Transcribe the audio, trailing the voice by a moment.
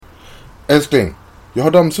Älskling, jag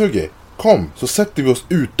har dammsugit. Kom, så sätter vi oss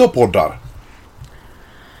ute och poddar.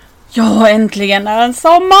 Ja, äntligen är en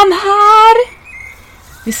sommaren här.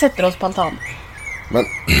 Vi sätter oss på altan. Men,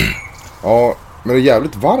 ja, men det är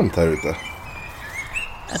jävligt varmt här ute.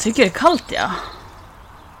 Jag tycker det är kallt, ja.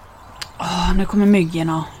 Nu kommer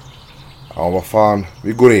myggorna. Ja, vad fan,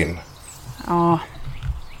 vi går in. Ja.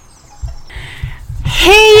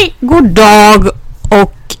 Hej, god dag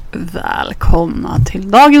och välkomna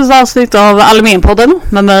till dagens avsnitt av Almenpodden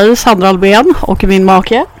med mig, Sandra Almen, och min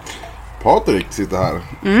make Patrik sitter här.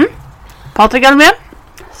 Patrik Almen,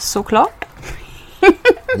 såklart.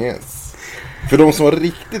 Yes. För de som var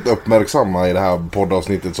riktigt uppmärksamma i det här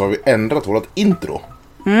poddavsnittet så har vi ändrat vårt intro.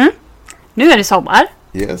 Nu är det sommar.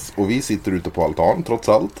 Yes, och vi sitter ute på altan trots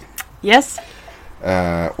allt. Yes.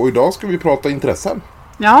 Och idag ska vi prata intressen.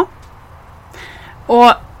 Ja.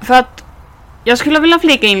 Och för att jag skulle vilja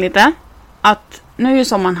flika in lite att nu är ju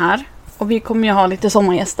sommaren här och vi kommer ju ha lite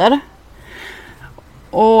sommargäster.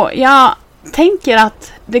 Och jag tänker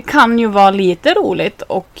att det kan ju vara lite roligt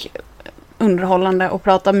och underhållande att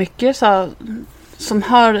prata mycket så här, som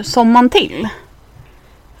hör sommaren till.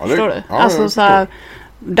 Ja, Förstår du? Ja, alltså så här,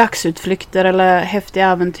 dagsutflykter eller häftiga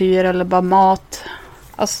äventyr eller bara mat.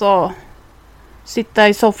 Alltså sitta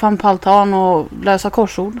i soffan på altan och lösa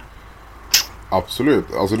korsord. Absolut.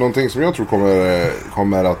 Alltså någonting som jag tror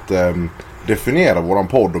kommer att definiera våran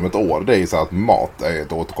podd om ett år, det är så att mat är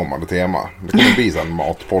ett återkommande tema. Det kommer bli så en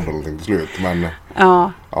matpodd eller någonting till slut, men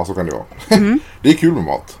ja, så kan det vara. Det är kul med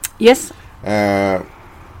mat. Yes.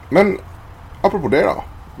 Men apropå det då,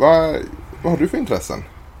 vad har du för intressen?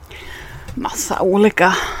 Massa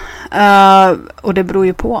olika. Och det beror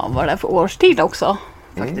ju på vad det är för årstid också,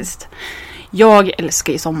 faktiskt. Jag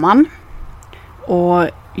älskar i sommaren. Och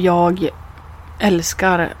jag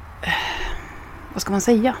älskar, vad ska man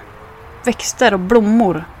säga? Växter och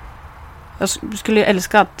blommor. Jag skulle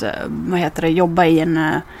älska att, jobba i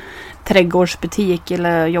en trädgårdsbutik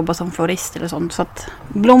eller jobba som florist eller sånt. Så att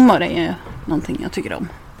blommor är ju någonting jag tycker om.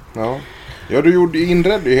 Ja, du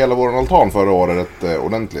inredde ju hela vår altan förra året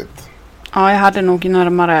ordentligt. Ja, jag hade nog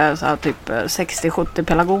närmare så här, typ 60-70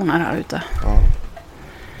 pelargoner här ute. Ja.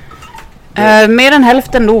 Mer än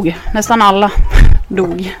hälften dog. Nästan alla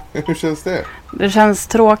dog. Hur känns det? Det känns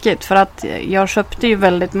tråkigt för att jag köpte ju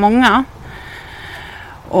väldigt många.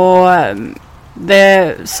 Och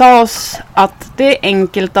det sades att det är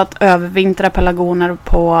enkelt att övervintra pelargoner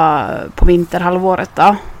på vinterhalvåret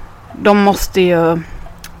då. De måste ju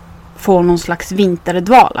få någon slags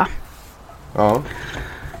vinterdvala. Ja.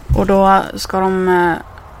 Och då ska de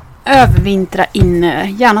övervintra inne,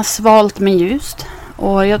 gärna svalt men ljust.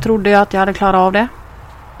 Och jag trodde ju att jag hade klarat av det.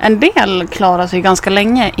 En del klarar sig ganska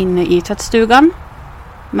länge inne i tvättstugan.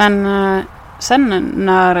 Men sen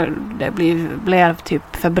när det blev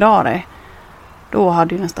typ februari, då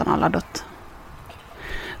hade ju nästan alla dött.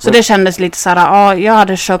 Så det kändes lite så här, ja, jag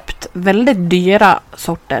hade köpt väldigt dyra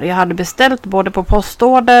sorter. Jag hade beställt både på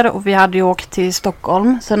postorder och vi hade ju åkt till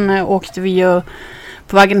Stockholm. Sen åkte vi ju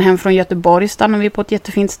på vägen hem från Göteborg, stannade vi på ett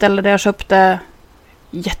jättefint ställe där jag köpte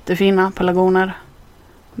jättefina pelargoner.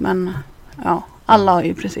 Men ja, alla har ju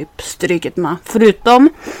i princip strykit med. Förutom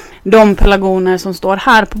de pelargoner som står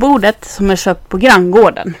här på bordet som är köpt på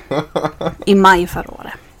granngården i maj förra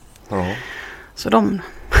året. Ja. Så de...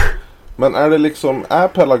 Men är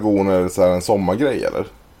pelargoner så här en sommargrej eller?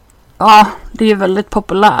 Ja, det är ju väldigt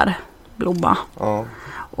populär blomma. Ja.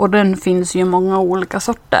 Och den finns ju många olika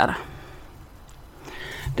sorter.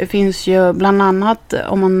 Det finns ju bland annat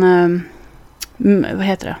om man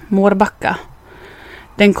Mårbacka.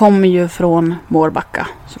 Den kommer ju från Mårbacka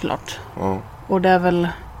såklart. Ja. Och det är väl,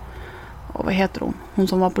 vad heter hon? Hon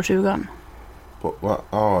som var på 20an.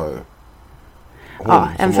 Ja,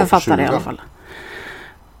 en författare i alla fall.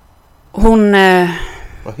 Hon...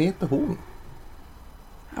 Vad heter hon?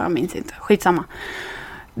 Jag minns inte. Skitsamma.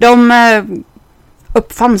 De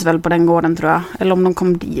uppfanns väl på den gården tror jag. Eller om de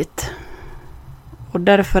kom dit. Och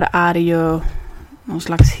därför är det ju någon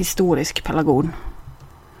slags historisk pelargon.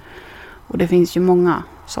 Och det finns ju många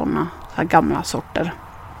sådana här gamla sorter.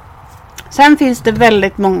 Sen finns det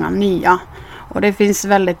väldigt många nya. Och det finns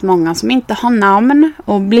väldigt många som inte har namn.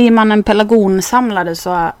 Och blir man en pelargonsamlare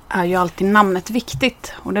så är ju alltid namnet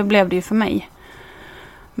viktigt. Och det blev det ju för mig.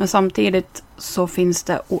 Men samtidigt så finns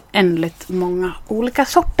det oändligt många olika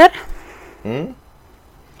sorter.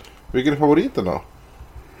 Vilken är favoriten då?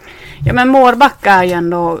 Ja, men Mårbacka är ju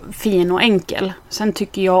ändå fin och enkel. Sen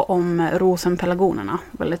tycker jag om rosenpelargonerna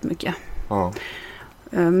väldigt mycket. Ja.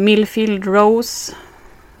 Millfield Rose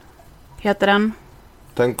heter den.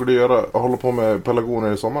 Tänker du hålla på med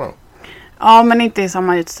pelargoner i sommar då? Ja, men inte i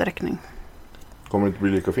samma utsträckning. Kommer det inte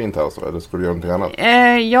bli lika fint här så? Eller ska du göra någonting annat?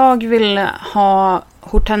 Jag vill ha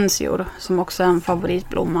hortensior som också är en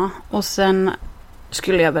favoritblomma. Och sen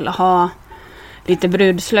skulle jag vilja ha lite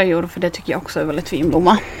brudslöjor, för det tycker jag också är väldigt fin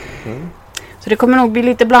blomma. Så det kommer nog bli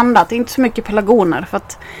lite blandat, inte så mycket pelargoner. För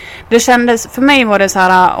att det kändes, för mig var det så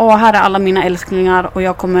här, här är alla mina älsklingar och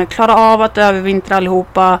jag kommer klara av att övervintra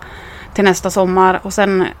allihopa till nästa sommar. Och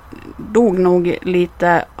sen dog nog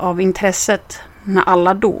lite av intresset när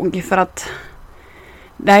alla dog, för att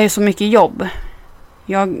det är ju så mycket jobb.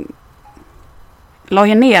 Jag la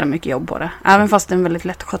ju ner mycket jobb på det, även fast det är en väldigt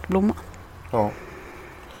lättskött blomma.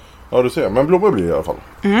 Ja, du ser. Men blommor blir det i alla fall.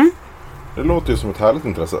 Det låter ju som ett härligt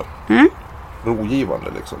intresse. Rogivande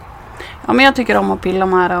liksom. Ja, men jag tycker om att pilla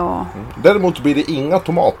med det och... Däremot blir det inga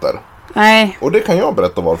tomater. Nej. Och det kan jag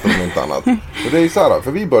berätta varför, om inte annat. Och det är så här,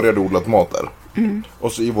 för vi började odla tomater.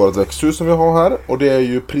 Och så i vårt växthus som vi har här. Och det är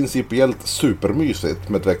ju principiellt supermysigt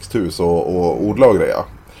med ett växthus och odla och grejer.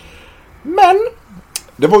 Men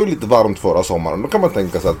det var ju lite varmt förra sommaren. Då kan man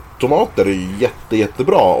tänka sig att tomater är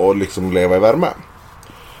jättebra att liksom leva i värme.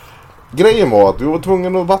 Grejen var att vi var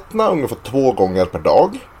tvungna att vattna ungefär 2 gånger per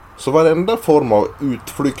dag. Så varenda form av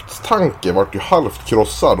utflyktstanke var ju halvt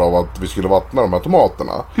krossad av att vi skulle vattna de här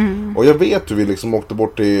tomaterna. Och jag vet hur vi liksom åkte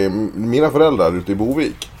bort till mina föräldrar ute i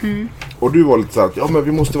Bovik. Och du var lite så här, ja men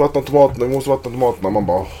vi måste vattna tomaterna. Man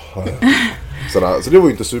bara... Sådär. Så det var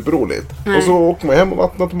ju inte superroligt. Och så åker man hem och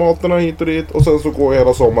vattnar tomaterna hit och dit. Och sen så går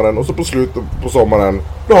hela sommaren. Och så på slutet på sommaren,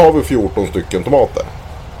 då har vi 14 stycken tomater.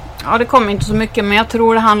 Ja, det kom inte så mycket, men jag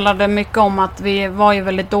tror det handlade mycket om att vi var ju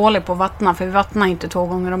väldigt dåliga på att vattna, för vi vattnade inte 2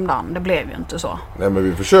 gånger om dagen. Det blev ju inte så. Nej, men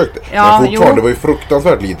vi försökte. Ja, men fortfarande, det var ju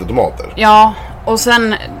fruktansvärt lite tomater. Ja, och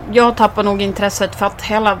sen jag tappade nog intresset för att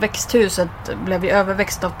hela växthuset blev ju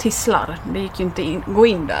överväxt av tisslar. Det gick ju inte gå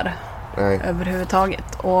in där. Nej.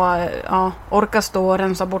 Överhuvudtaget. Och ja, orka stå och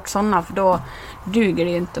rensa bort sådana, för då duger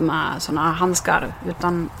det ju inte med sådana handskar,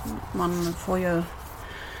 utan man får ju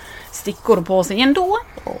stickor på sig ändå.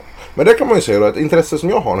 Ja. Men det kan man ju säga då, ett intresse som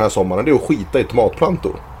jag har den här sommaren, det är att skita i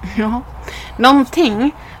tomatplantor. Ja.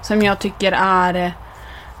 Någonting som jag tycker är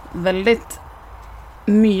väldigt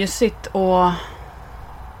mysigt och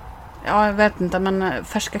ja, jag vet inte, men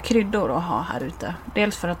färska kryddor att ha här ute.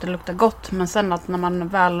 Dels för att det luktar gott, men sen att när man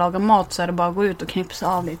väl lagar mat så är det bara att gå ut och knipsa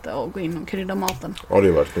av lite och gå in och krydda maten. Ja, det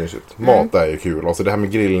är väldigt mysigt. Mat är ju kul. Alltså det här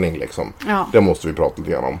med grillning liksom. Ja. Det måste vi prata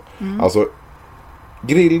lite grann om. Alltså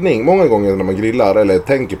grillning, många gånger när man grillar eller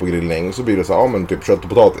tänker på grillning så blir det så här, ja men typ kött och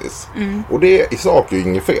potatis. Och det i sak är ju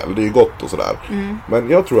inget fel, det är ju gott och sådär. Men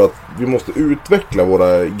jag tror att vi måste utveckla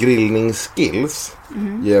våra grillningsskills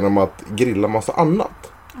genom att grilla massa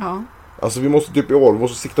annat. Ja. Alltså vi måste typ i år, vi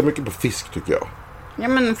måste sikta mycket på fisk tycker jag. Ja,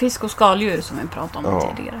 men fisk och skaldjur som vi pratade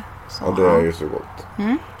om tidigare. Så, ja, det är ju så gott.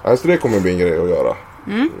 Alltså det kommer bli en grej att göra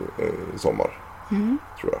i sommar,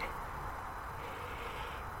 tror jag.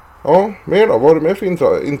 Ja, mer då? Vad är det mer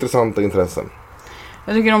för intressanta intressen?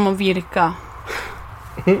 Jag tycker om att virka.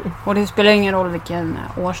 Och det spelar ingen roll vilken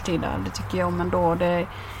årstid det är. Det tycker jag om ändå. Det är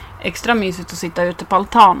extra mysigt att sitta ute på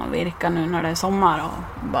altan och virka nu när det är sommar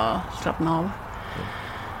och bara slappna av.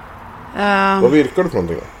 Vad virkar du för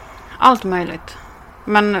någonting? Allt möjligt.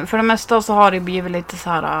 Men för det mesta så har det blivit lite så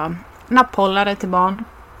här napphållare till barn.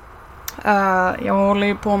 Jag håller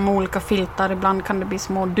ju på med olika filtar. Ibland kan det bli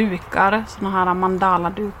små dukar. Såna här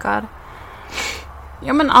mandala-dukar.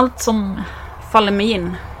 Ja, men allt som faller mig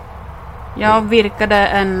in. Jag virkade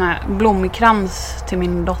en blomkrans till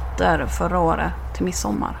min dotter förra året. Till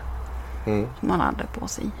midsommar. Som man hade på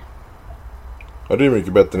sig. Ja, det är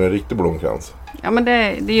mycket bättre än en riktig blomkrans. Ja, men det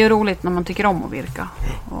är ju roligt när man tycker om att virka.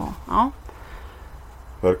 Och, ja.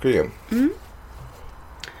 Verkligen.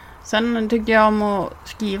 Sen tycker jag om att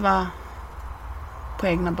skriva på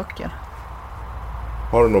egna böcker.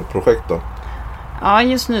 Har du något projekt då? Ja,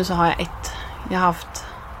 just nu så har jag ett. Jag har haft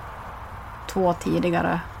 2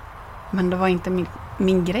 tidigare. Men det var inte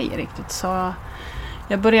min grej riktigt. Så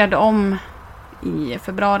jag började om i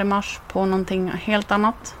februari-mars på någonting helt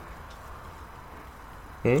annat.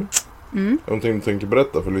 Någonting du tänker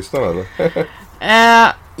berätta för lyssnarna eller?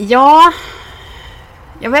 Ja,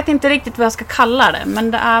 jag vet inte riktigt vad jag ska kalla det.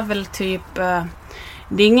 Men det är väl typ...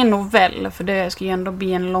 det är ingen novell, för det ska ju ändå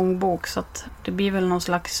bli en lång bok. Så att det blir väl någon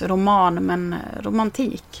slags roman, men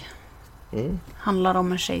romantik. Handlar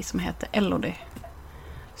om en tjej som heter Elodie.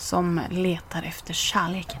 Som letar efter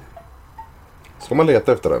kärleken. Ska man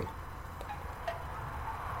leta efter den?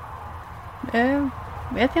 Det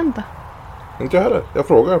vet jag inte. Inte jag heller. Jag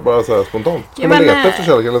frågar bara så här spontant. Ska Ja, man men, leta efter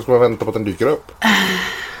kärleken eller ska man vänta på att den dyker upp?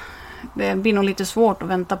 Det blir nog lite svårt att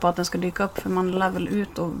vänta på att den ska dyka upp. För man lär väl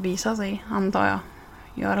ut och visa sig, antar jag.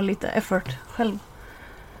 Göra lite effort själv.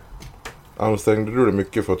 Ansträngde du dig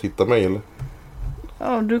mycket för att hitta mig eller?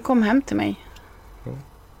 Ja, du kom hem till mig. Ja.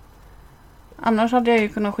 Annars hade jag ju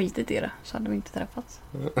kunnat skitit i det. Så hade vi inte träffats.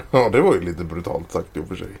 Ja, det var ju lite brutalt sagt i och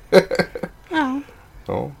för sig. Ja.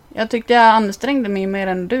 Ja. Jag tyckte jag ansträngde mig mer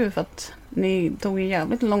än du för att ni tog ju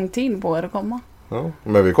jävligt lång tid på er att komma. Ja,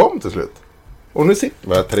 men vi kom till slut. Och nu sitter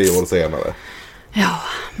vi här 3 år senare. Ja,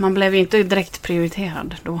 man blev ju inte direkt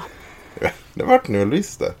prioriterad då. Ja, det vart nu en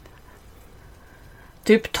lista.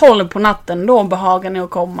 Typ 12 på natten, då behagade ni att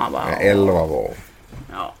komma. Bara. Ja, 11 var.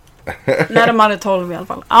 Ja, närmare 12 i alla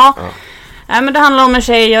fall. Ja. Nej, men det handlar om en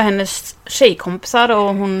tjej och hennes tjejkompisar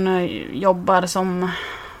och hon jobbar som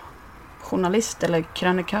journalist eller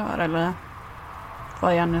krönikör eller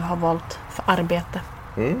vad jag nu har valt för arbete.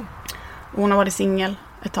 Mm. Hon har varit singel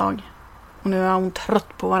ett tag och nu är hon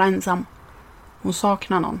trött på att vara ensam. Hon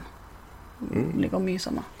saknar någon. Ligga och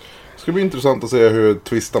mysa med. Det ska bli intressant att se hur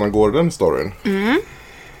twistarna går i den storyn.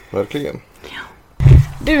 Verkligen.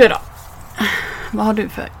 Du då? Vad har du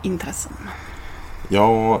för intressen?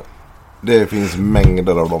 Ja, det finns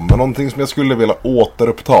mängder av dem. Men någonting som jag skulle vilja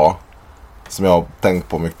återuppta, som jag har tänkt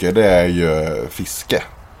på mycket, det är ju fiske.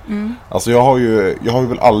 Alltså jag har ju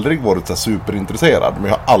väl aldrig varit så superintresserad, men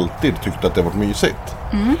jag har alltid tyckt att det varit mysigt.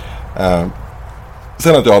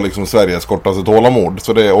 Sen att jag har liksom Sveriges kortaste tålamod,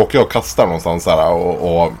 så det åker jag och kastar någonstans här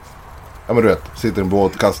och ja, men du vet, sitter i en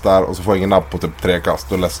båt, kastar och så får jag ingen napp på typ 3 kast,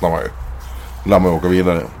 då ledsnar man ju. Då lär man ju åka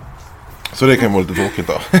vidare. Så det kan ju vara lite tråkigt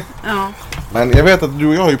då. Ja. Men jag vet att du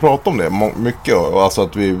och jag har ju pratat om det mycket, och alltså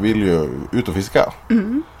att vi vill ju ut och fiska.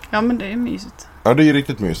 Ja, men det är mysigt. Ja, det är ju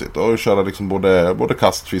riktigt mysigt. Och köra liksom både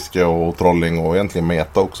kastfiske och trolling och egentligen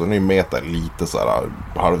meta också. Nu är meta lite så här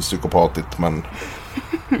halvpsykopatigt, men...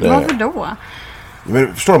 Varför då?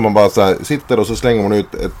 Men förstår du, man bara så här, sitter och så slänger man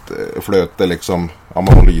ut ett flöte liksom. Ja,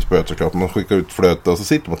 man håller i spöet såklart. Man skickar ut flöte och så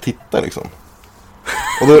sitter man och tittar liksom.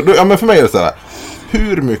 Och då, ja, men för mig är det så här.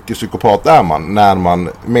 Hur mycket psykopat är man när man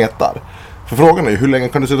metar? För frågan är ju, hur länge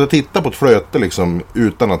kan du sitta och titta på ett flöte liksom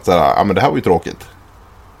utan att säga, ja men det här var ju tråkigt.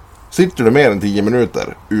 Sitter du mer än 10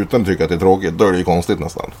 minuter utan att tycka att det är tråkigt, då är det ju konstigt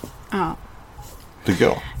nästan. Ja. Tycker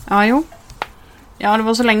jag. Ja, jo. Ja, det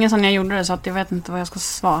var så länge sedan jag gjorde det så att jag vet inte vad jag ska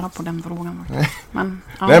svara på den frågan. Men,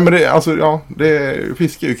 ja. Nej, men det, alltså, ja,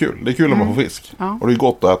 fisk är ju kul. Det är kul när man får fisk. Ja. Och det är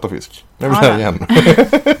gott att äta fisk. Det vill Ja, säga det. igen.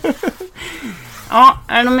 Ja,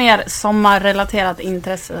 är det något mer sommarrelaterat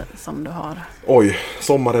intresse som du har? Oj,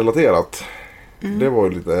 sommarrelaterat. Det var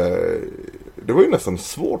ju lite... Det var ju nästan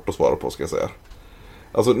svårt att svara på, ska jag säga.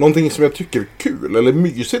 Alltså, någonting som jag tycker är kul, eller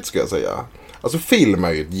mysigt ska jag säga. Alltså, film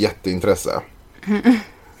är ju ett jätteintresse.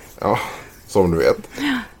 Ja, som du vet.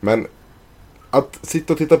 Men att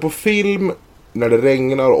sitta och titta på film när det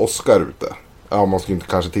regnar och åskar ute. Ja, man ska inte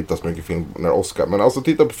kanske titta så mycket film när det åskar. Men alltså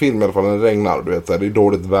titta på film i alla fall när det regnar. Du vet, så här, det är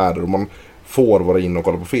dåligt väder och man får vara inne och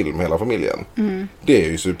kolla på film hela familjen. Det är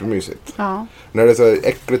ju supermysigt. Ja. När det är så här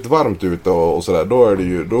äckligt varmt ute och sådär, då är det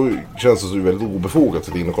ju, då känns det så väldigt obefogat att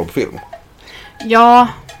sitta inne och kolla på film. Ja,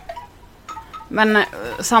 men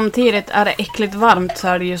samtidigt är det äckligt varmt så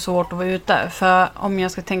är det ju svårt att vara ute. För om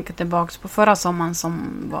jag ska tänka tillbaka på förra sommaren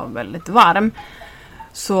som var väldigt varm,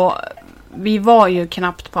 så vi var ju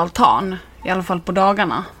knappt på altan, i alla fall på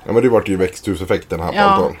dagarna. Ja, men det var ju växthuseffekten här på Ja,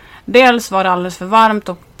 altan. dels var det alldeles för varmt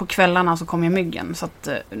och på kvällarna så kom ju myggen. Så att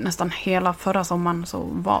nästan hela förra sommaren så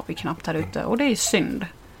var vi knappt här ute. Och det är synd.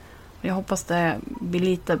 Jag hoppas det blir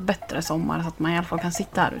lite bättre sommar så att man i alla fall kan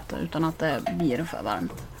sitta här ute utan att det blir för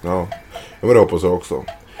varmt. Ja, men det hoppas jag också.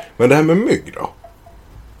 Men det här med mygg då?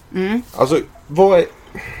 Alltså,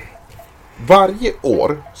 varje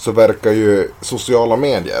år så verkar ju sociala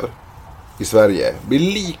medier i Sverige bli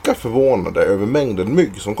lika förvånade över mängden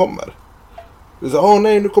mygg som kommer. Det är så,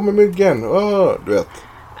 nej, nu kommer myggen. Du vet.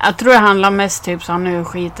 Jag tror det handlar mest typ så nu är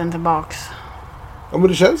skiten tillbaks. Ja, men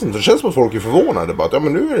det känns inte. Det känns som att folk är förvånade. Bara att, ja,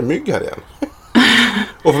 men nu är det mygg här igen.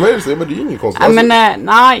 Och för mig är det så, men det är ju inget konstigt. Ja, men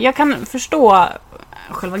nej, jag kan förstå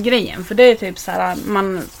själva grejen. För det är typ så här,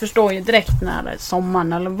 man förstår ju direkt när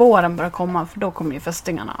sommaren eller våren börjar komma. För då kommer ju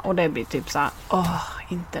fästingarna. Och det blir typ så här,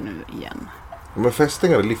 inte nu igen. Ja, men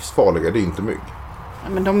fästingar är livsfarliga, det är inte mygg. Ja,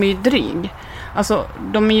 men de är ju dryg. Alltså,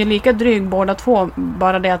 de är ju lika dryg båda två.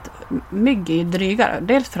 Bara det att mygg är ju drygare.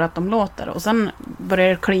 Dels för att de låter. Och sen börjar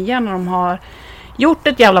det klia när de har gjort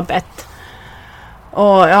ett jävla bett.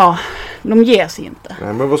 Och ja, de ger sig inte.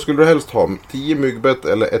 Nej, men vad skulle du helst ha? 10 myggbett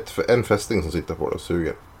eller en fästing som sitter på det och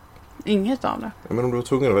suger? Inget av det. Ja, men om du var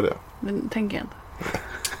tvungen att välja. Men tänker jag inte.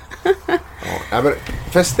 Ja, men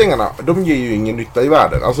fästingarna, de ger ju ingen nytta i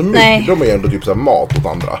världen. Alltså mygg, Nej. de är ju ändå typ så här mat åt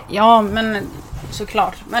andra. Ja, men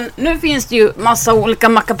såklart. Men nu finns det ju massa olika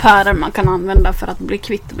mackapärer man kan använda för att bli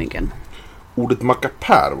kvitt myggen. Ordet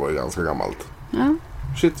mackapär var ju ganska gammalt. Ja.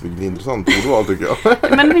 Shit, vilket intressant ordval tycker jag.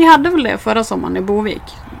 Men vi hade väl det förra sommaren i Bovik.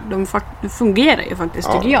 De fungerar ju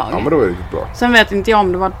faktiskt tycker jag. Ja, men det var riktigt bra. Sen vet inte jag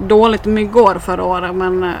om det var dåligt myggår förra året,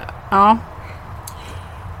 men ja.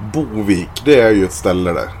 Bovik, det är ju ett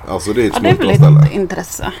ställe där. Alltså det är ett smultronställe. Det är väl ett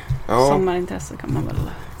intresse. Ja. Sommarintresse kan man väl.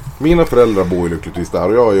 Mina föräldrar bor ju lyckligtvis där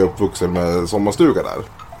och jag är uppvuxen med sommarstuga där.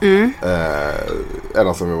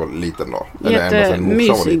 Ända sedan jag var liten då.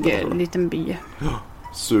 Jättemysig liten by.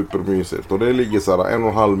 Supermysigt. Och det ligger så här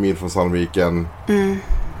 1,5 mil från Sandviken.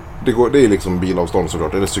 Det är liksom bilavstånd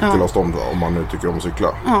såklart. Eller cykelavstånd om man nu tycker om att cykla.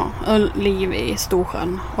 Ja, och liv i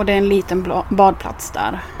Storsjön. Och det är en liten badplats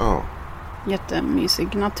där. Ja.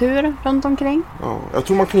 Jättemysig natur runt omkring. Ja, jag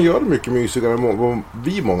tror man kan göra mycket mysigare än vad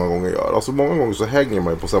vi många gånger gör. Alltså många gånger så hänger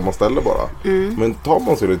man ju på samma ställe bara. Men tar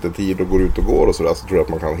man sig lite tid och går ut och går och sådär, så tror jag att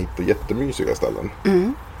man kan hitta jättemysiga ställen.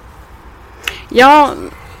 Ja,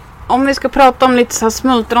 om vi ska prata om lite så här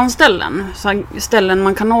smultronställen, så ställen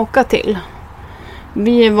man kan åka till.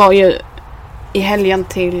 Vi var ju i helgen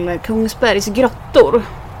till Kungsbergs grottor.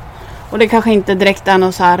 Och det kanske inte direkt är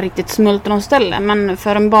något så här riktigt smultronställe, men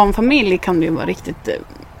för en barnfamilj kan det ju vara riktigt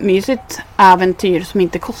mysigt äventyr som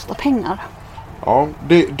inte kostar pengar. Ja,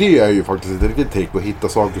 det är ju faktiskt ett riktigt take på att hitta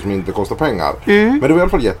saker som inte kostar pengar. Men det var i alla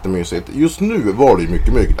fall jättemysigt. Just nu var det ju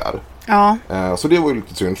mycket mygg där. Ja. Så det var ju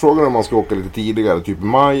lite synd. Frågan är om man ska åka lite tidigare, typ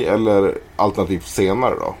maj eller alternativt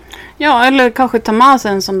senare då. Ja, eller kanske ta med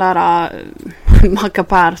sig en sån där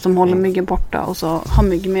mackapär som håller myggen borta och så ha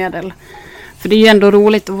myggmedel. För det är ju ändå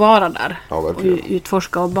roligt att vara där och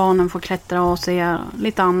utforska, och barnen får klättra och se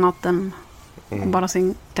lite annat än bara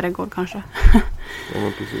sin trädgård kanske. Ja,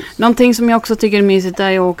 men precis. Någonting som jag också tycker är mysigt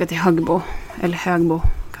är att åka till Högbo. Eller Högbo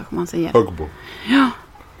kanske man säger. Högbo. Ja.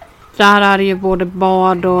 Där är det ju både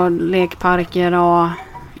bad och lekparker och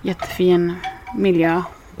jättefin miljö.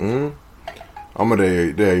 Ja, men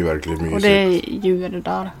det är ju verkligen mysigt. Och det är djur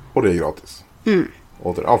där. Och det är gratis.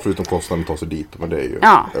 Förutom kostnaden att ta sig dit, men det är ju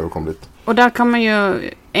överkomligt. Och där kan man ju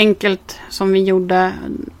enkelt, som vi gjorde,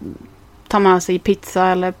 ta med sig pizza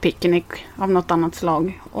eller picknick av något annat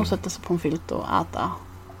slag och sätta sig på en filt och äta.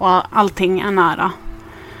 Och allting är nära.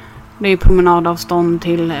 Det är ju promenadavstånd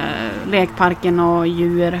till lekparken och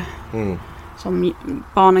djur som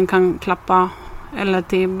barnen kan klappa, eller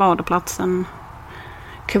till badplatsen.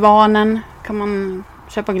 Kvarnen kan man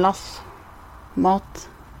köpa glass, mat.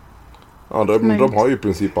 Ja, de har ju i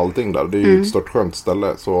princip allting där. Det är ju ett stort skönt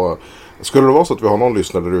ställe. Så skulle det vara så att vi har någon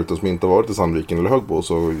lyssnare där ute som inte varit i Sandviken eller Högbo,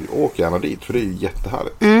 så åk gärna dit, för det är ju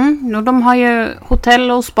jättehärligt. Och de har ju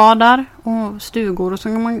hotell och spa där och stugor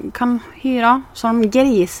som man kan hyra. Så de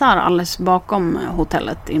grisar alldeles bakom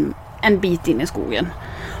hotellet en bit in i skogen.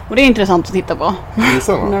 Och det är intressant att titta på.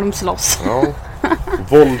 Grisarna? När de slåss. Ja.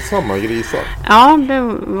 Våldsamma grisar. Ja, det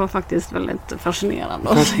var faktiskt väldigt fascinerande.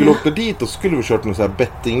 Kanske skulle åka dit och skulle vi kört någon så här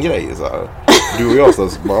bettinggrej så här. Du och jag så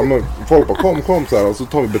här, men folk bara kom så här, och så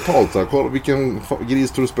tar vi betalt så här. Kolla vilken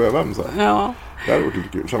gris tror du spöar vem så här. Ja. Det hade varit lite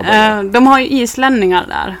kul. De har ju islänningar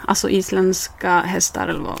där, alltså isländska hästar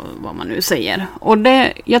eller vad man nu säger. Och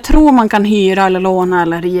jag tror man kan hyra eller låna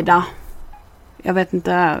eller rida. Jag vet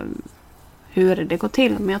inte hur det går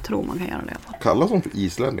till, men jag tror man kan göra det. Kallas de för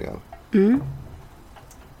islänningar?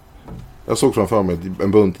 Jag såg framför mig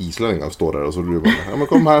en bunt islänningar står där och så du bara, ja men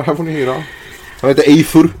kom här får ni hyra. Han heter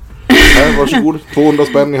Eifur. Här, varsågod. 200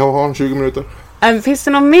 spänn, ni har 20 minuter. Finns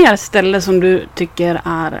det något mer ställe som du tycker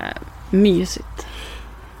är mysigt?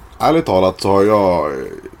 Ärligt talat så har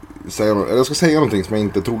jag ska säga någonting som jag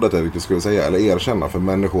inte trodde att jag riktigt skulle säga eller erkänna för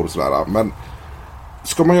människor och sådär. Men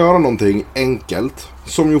ska man göra någonting enkelt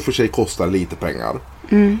som ju för sig kostar lite pengar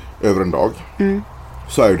över en dag,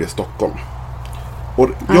 så är ju det Stockholm. Och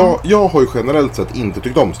jag har ju generellt sett inte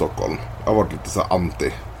tyckt om Stockholm. Jag har varit lite så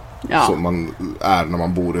anti. Som man är när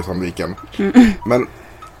man bor i Sandviken. Men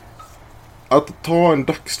att ta en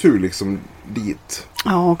dagstur liksom dit.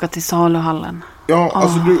 Ja, åka till Saluhallen. Ja,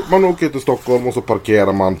 alltså man åker till Stockholm och så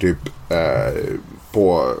parkerar man typ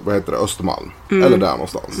på, Östermalm. Eller där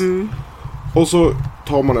någonstans. Och så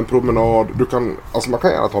tar man en promenad. Man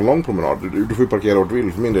kan gärna ta en lång promenad. Du får ju parkera vart du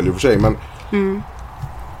vill för min del i och för sig. Men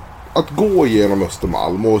att gå igenom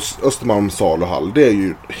Östermalm och Östermalms saluhall, det är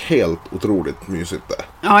ju helt otroligt mysigt det.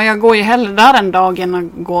 Ja, jag går ju hellre där en dag än att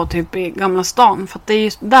gå typ i Gamla stan. För att det är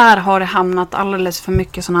just där har det hamnat alldeles för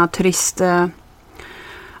mycket sådana här turistaffärer.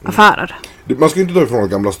 Man ska ju inte ta ifrån att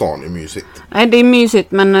Gamla stan är mysigt. Nej, det är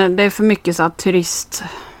mysigt, men det är för mycket så här turist.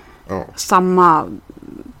 Ja. Samma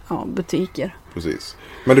butiker. Precis.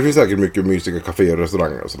 Men det finns säkert mycket mysiga kaféer och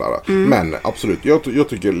restauranger och sådär. Men absolut, jag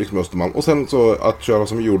tycker liksom Östermalm. Och sen så att köra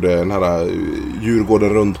som vi gjorde den här Djurgården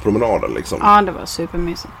runt promenaden liksom. Ja, det var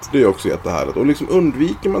supermysigt. Det är också jättehärligt. Och liksom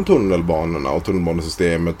undviker man tunnelbanorna och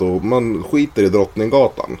tunnelbanesystemet och man skiter i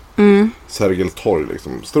Drottninggatan. Sergels torg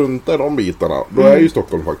liksom. Strunta i de bitarna. Då är ju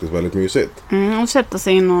Stockholm faktiskt väldigt mysigt. Och sätta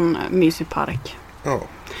sig i någon mysig park. Ja.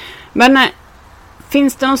 Men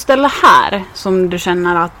finns det någon ställe här som du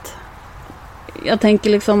känner att... Jag tänker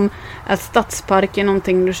liksom att Stadspark är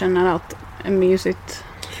någonting du känner att är mysigt.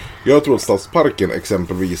 Jag tror att Stadsparken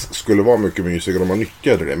exempelvis skulle vara mycket mysigare om man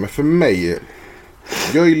nyttjade det. Men för mig,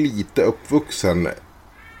 jag är lite uppvuxen,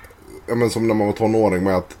 som när man var tonåring,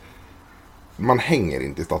 med att man hänger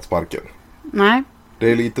inte i Stadsparken. Nej.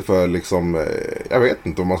 Det är lite för liksom, jag vet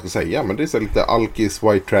inte vad man ska säga, men det är så lite alkis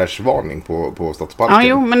white trash varning på Stadsparken. Ja,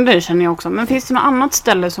 jo, men det känner jag också. Men finns det något annat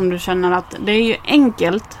ställe som du känner att det är ju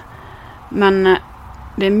enkelt, men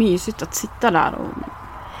det är mysigt att sitta där och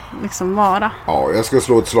liksom vara? Ja, jag ska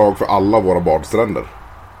slå ett slag för alla våra badstränder.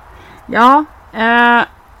 Ja,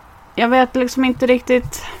 jag vet liksom inte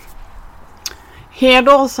riktigt.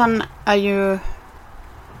 Hedåsen är ju...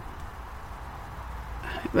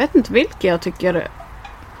 Jag vet inte vilka jag tycker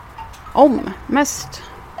om mest.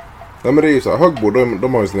 Nej, men det är ju så här, Högbo,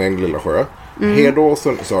 de har ju sin egen lilla sjö.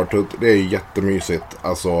 Hedåsen, Sörtutt, det är ju jättemysigt.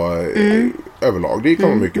 Alltså överlag, det kan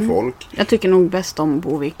vara mycket folk. Jag tycker nog bäst om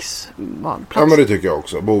Boviks badplats. Ja, men det tycker jag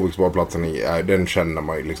också. Boviks badplatsen, den känner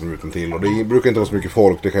man ju liksom utan till. Och det brukar inte vara så mycket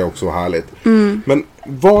folk, det kan ju också vara härligt. Men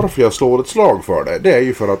varför jag slår ett slag för det är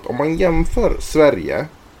ju för att om man jämför Sverige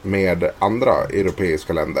med andra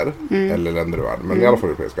europeiska länder, eller länder i världen, men i alla fall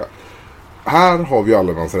europeiska. Här har vi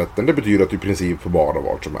allemansrätten. Det betyder att du i princip får bada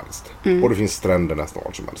vart som helst. Och det finns stränder nästan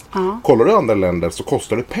vart som helst. Kollar du i andra länder så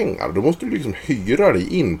kostar det pengar. Då måste du liksom hyra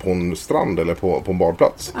dig in på en strand eller på en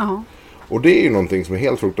badplats. Och det är ju någonting som är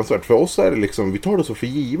helt fruktansvärt. För oss är det liksom, vi tar det så för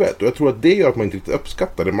givet. Och jag tror att det gör att man inte riktigt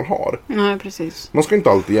uppskattar det man har. Nej, precis. Man ska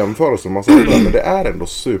inte alltid jämföra sig med massa andra, men det är ändå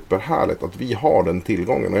superhärligt att vi har den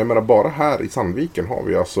tillgången. Och jag menar, bara här i Sandviken har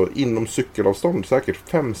vi alltså inom cykelavstånd säkert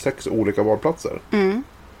 5-6 olika badplatser.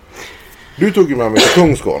 Du tog ju med mig till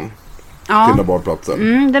Kungsgården. Till den där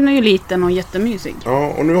badplatsen. Den är ju liten och jättemysig.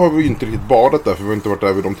 Ja, och nu har vi ju inte riktigt badat där, för vi har inte varit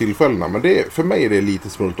där vid de tillfällena. Men för mig är det lite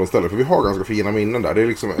smultronställe, för vi har ganska fina minnen där. Det är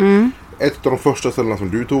liksom ett av de första ställena som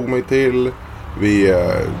du tog mig till. Vi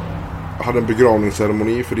hade en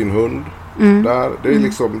begravningsceremoni för din hund. Där. Det är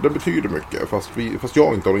liksom, det betyder mycket, fast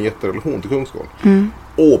jag inte har en jätterelation till Kungsgården.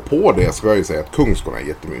 Och på det ska jag ju säga att Kungsgården är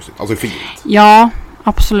jättemysigt. Alltså fint. Ja,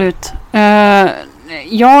 absolut.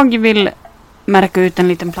 Jag vill märka ut en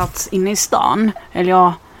liten plats inne i stan. Eller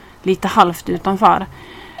ja, lite halvt utanför.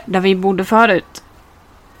 Där vi bodde förut.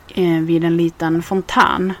 Vid en liten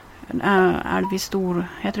fontän.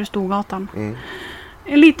 Heter det Storgatan?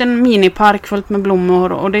 En liten minipark fullt med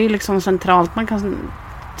blommor. Och det är liksom centralt. Man kan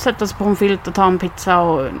sätta sig på en filt och ta en pizza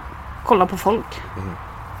och kolla på folk.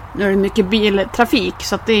 Nu är det mycket biltrafik.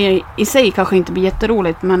 Så att det i sig kanske inte blir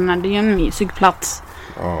jätteroligt. Men det är en mysig plats.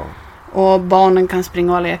 Ja. Och barnen kan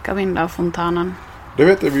springa och leka vid den där fontänen. Det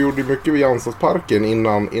vet jag, vi gjorde mycket vid Jansstadsparken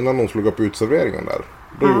innan de slog upp utserveringen där.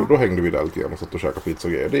 Då hängde vi där lite grann och satt och käkade pizza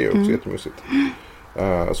och grejer. Det är också jättemysigt.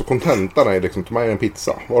 Så kontentan är liksom, ta med en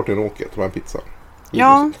pizza. Vart den åker, ta med en pizza.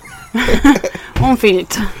 Ja. Och en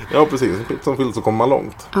filt. Ja, precis. En pizza och en filt så kommer man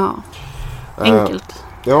långt. Ja. Enkelt.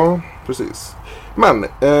 Ja, precis. Men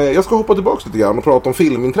jag ska hoppa tillbaka lite grann och prata om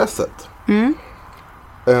filmintresset.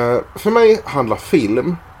 För mig handlar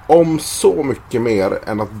film om så mycket mer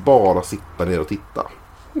än att bara sitta ner och titta.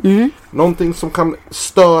 Någonting som kan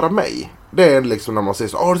störa mig, det är liksom när man säger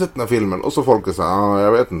så, har du sett den här filmen? Och så folk är så här,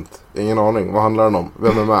 jag vet inte, ingen aning, vad handlar den om?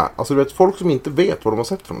 Vem är med? Alltså du vet, folk som inte vet vad de har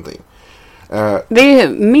sett för någonting. Det är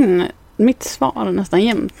mitt svar nästan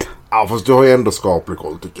jämt. Ja, fast du har ju ändå skaplig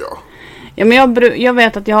koll tycker jag. Ja, men jag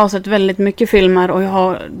vet att jag har sett väldigt mycket filmer och jag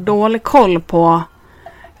har dålig koll på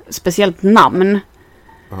speciellt namn.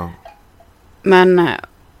 Men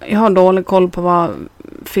jag har dålig koll på vad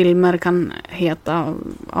filmer kan heta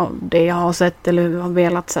av det jag har sett eller har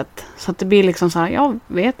velat sett. Så att det blir liksom så här, jag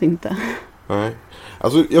vet inte. Nej,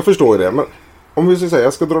 alltså jag förstår det, men om vi ska säga,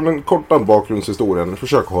 jag ska dra den korta bakgrundshistorien,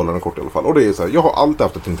 försöka hålla den kort i alla fall. Och det är så här, jag har alltid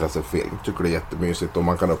haft ett intresse för film, tycker det är jättemysigt och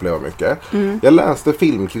man kan uppleva mycket. Jag läste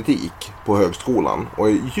filmkritik på högskolan och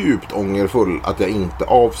är djupt ångerfull att jag inte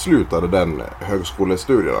avslutade den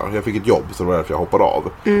högskolestudierna. Jag fick ett jobb så det var därför jag hoppade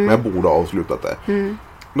av, men jag borde ha avslutat det.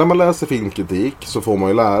 När man läser filmkritik så får man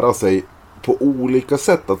ju lära sig på olika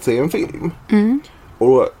sätt att se en film.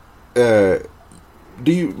 Och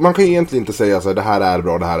man kan ju egentligen inte säga så här, det här är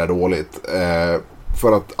bra, det här är dåligt.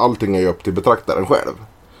 För att allting är ju upp till betraktaren själv.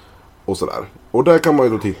 och sådär. Och där kan man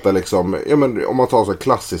ju då titta liksom, ja men om man tar så ett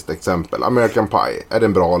klassiskt exempel, American Pie, är det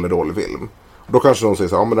en bra eller dålig film? Då kanske de säger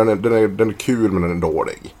så här, ja men den är kul men den är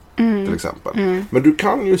dålig. Till exempel. Men du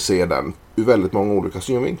kan ju se den ur väldigt många olika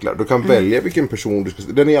synvinklar. Du kan välja vilken person du ska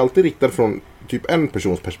se. Den är alltid riktad från typ en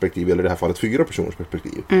persons perspektiv, eller i det här fallet 4 personers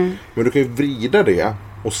perspektiv. Men du kan ju vrida det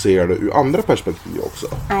och se det ur andra perspektiv också.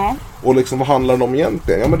 Ja. Och liksom, vad handlar det om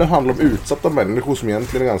egentligen? Ja, men det handlar om utsatta människor som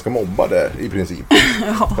egentligen är ganska mobbade i princip.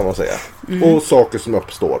 Kan man säga. Och saker som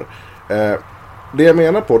uppstår. Det jag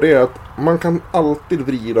menar på, det är att man kan alltid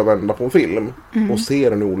vrida och vända på en film och se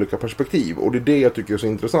den i olika perspektiv. Och det är det jag tycker är så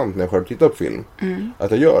intressant när jag själv tittar på film.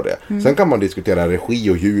 Att jag gör det. Sen kan man diskutera regi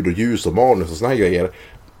och ljud och ljus och manus och såna här grejer.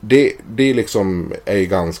 Det liksom är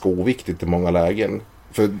ganska oviktigt i många lägen.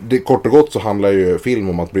 För det, kort och gott så handlar ju film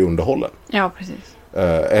om att bli underhållen. Ja, precis.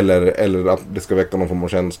 Eller att det ska väcka någon form av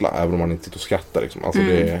känsla, även om man inte sitter och skrattar. Liksom. Alltså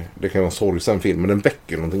det kan vara en sorgsen film, men den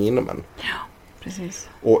väcker någonting inom en. Ja, precis.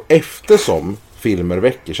 Och eftersom filmer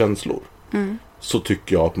väcker känslor så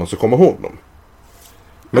tycker jag att man ska komma ihåg dem.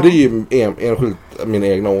 Men det är ju enskilt min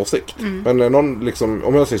egna åsikt. Men någon liksom,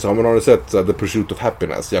 om jag säger så här, om någon har sett så här, The Pursuit of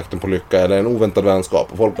Happiness, Jakten på lycka, eller En oväntad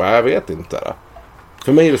vänskap, och folk bara, jag vet inte det.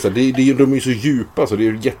 För mig är det så här, de är ju så djupa så det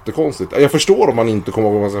är ju jättekonstigt. Jag förstår om man inte kommer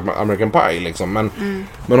ihåg American Pie liksom,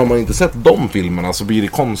 men om man inte sett de filmerna så blir det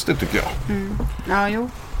konstigt tycker jag. Ja, jo,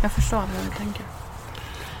 jag förstår vad du tänker.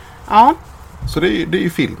 Ja. Så det är ju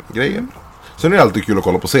filmgrejen. Sen är det alltid kul att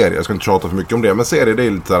kolla på serier. Jag ska inte tjata för mycket om det. Men serier, det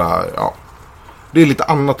är lite såhär, ja. Det är lite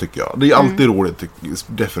annat tycker jag. Det är alltid roligt,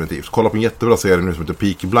 definitivt. Kolla på en jättebra serie nu som heter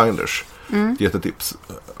Peaky Blinders. Jättetips.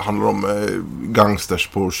 Handlar om gangsters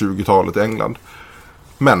på 20-talet i England.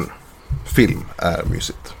 Men film är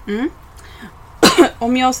mysigt.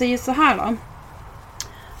 Om jag säger så här då.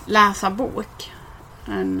 Läsa bok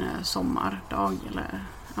en sommardag eller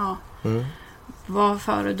ja. Vad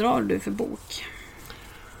föredrar du för bok?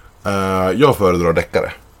 Jag föredrar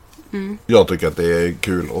deckare. Jag tycker att det är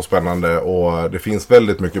kul och spännande och det finns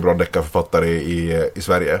väldigt mycket bra deckarförfattare i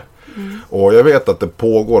Sverige. Och jag vet att det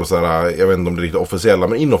pågår så här, jag vet inte om det är riktigt officiella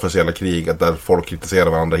men inofficiella kriget där folk kritiserar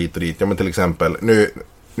varandra hit och dit. Ja men till exempel,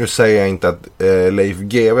 nu säger jag inte att Leif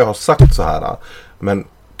GW har sagt så här, men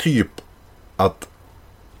typ att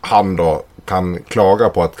han då kan klaga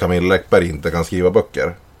på att Camilla Läckberg inte kan skriva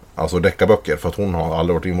böcker. Alltså deckarböcker, för att hon har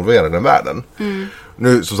aldrig varit involverad i den världen.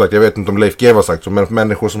 Nu, som sagt, jag vet inte om Leif GW har sagt så, men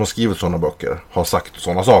människor som har skrivit sådana böcker har sagt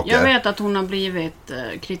sådana saker. Jag vet att hon har blivit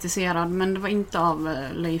kritiserad, men det var inte av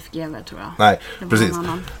Leif GW tror jag. Nej, precis.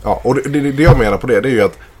 Ja, och det jag menar på det är ju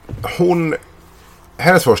att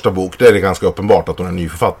hennes första bok, det är det ganska uppenbart att hon är ny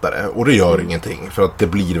författare. Och det gör ingenting, för att det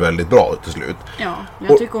blir väldigt bra till slut. Ja,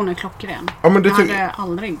 jag tycker hon är klockren. Ja, men jag hade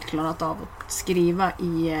aldrig klarat av att skriva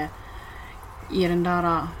i den där,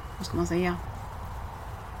 vad ska man säga,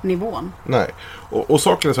 nivån. Nej, och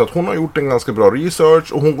saken är så att hon har gjort en ganska bra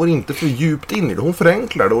research och hon går inte för djupt in i det. Hon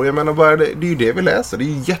förenklar det och jag menar, vad är det är ju det vi läser. Det är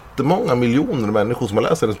ju jättemånga miljoner människor som har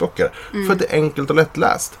läst hennes böcker. För att det är enkelt och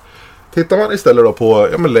lättläst. Tittar man istället då på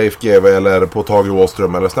Leif GW eller på Tage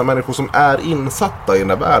Åström eller sådana människor som är insatta i den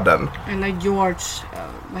här världen. Eller George,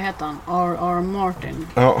 vad heter han? R.R. Martin.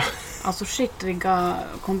 Ja. Alltså shit, vilka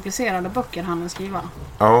komplicerade böcker han har skriva.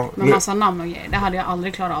 Ja, med massa namn och grejer. Det hade jag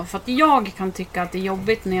aldrig klarat av. För att jag kan tycka att det är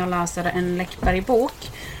jobbigt när jag läser en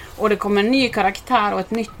Läckberg-bok. Och det kommer en ny karaktär och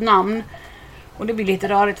ett nytt namn. Och det blir lite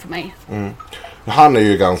rörigt för mig. Han är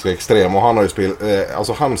ju ganska extrem och han har ju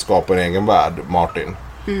alltså han skapar en egen värld, Martin.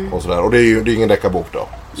 Och sådär. Och det är ju ingen deckarbok då.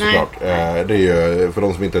 Såklart. Det är ju, för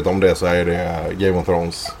de som inte vet om det så är det Game of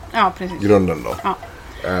Thrones grunden då. Ja.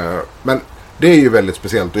 Men det är ju väldigt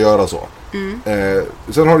speciellt att göra så.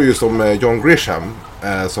 Sen har du ju som John Grisham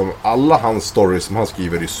som alla hans stories som han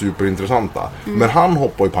skriver är superintressanta. Men han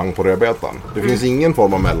hoppar ju pang på rödbetan. Det finns ingen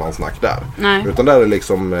form av mellansnack där. Nej. Utan där är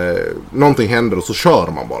liksom någonting händer och så kör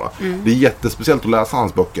man bara. Det är jättespeciellt att läsa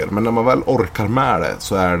hans böcker. Men när man väl orkar med det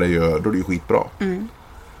så är det ju, då är det ju skitbra.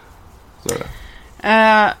 Så är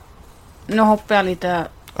det. Nu hoppar jag lite.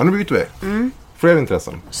 Ja, nu byter vi. Fler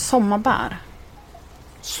intressen. Sommarbär.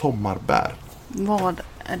 Sommarbär. Vad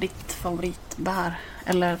är ditt favoritbär?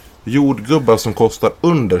 Eller? Jordgubbar som kostar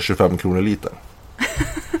under 25 kronor liter.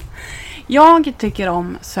 Jag tycker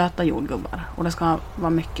om söta jordgubbar. Och det ska vara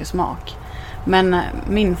mycket smak. Men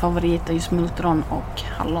min favorit är ju smultron och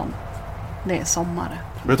hallon. Det är sommare.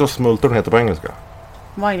 Vet du vad smultron heter på engelska?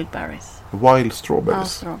 Wildberries. Wild strawberries. Ja,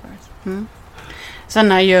 strawberries.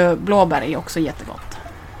 Sen är ju blåbär också jättegott.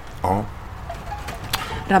 Ja.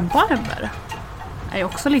 Rabarber är ju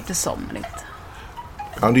också lite somrigt.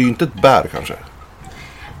 Ja, det är ju inte ett bär kanske.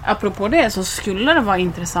 Apropå det så skulle det vara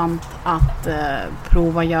intressant att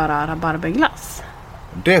prova göra rabarberglass.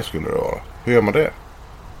 Det skulle det vara. Hur gör man det?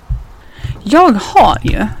 Jag har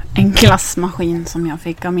ju en glassmaskin som jag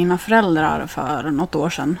fick av mina föräldrar för något år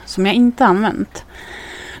sedan. Som jag inte använt.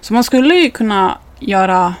 Så man skulle ju kunna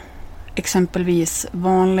göra exempelvis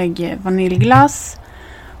vanlig vaniljglass.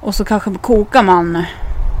 Och så kanske kokar man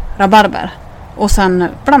rabarber. Och sen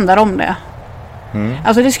blandar om det.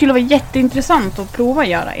 Alltså det skulle vara jätteintressant att prova att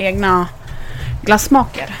göra egna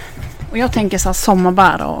glassmaker. Och jag tänker så här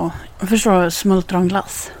sommarbär och förstår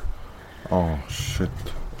smultronglass. Shit.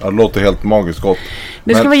 Det låter helt magiskt gott.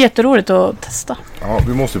 Det skulle vara jätteroligt att testa. Ja,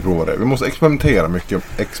 vi måste prova det. Vi måste experimentera mycket.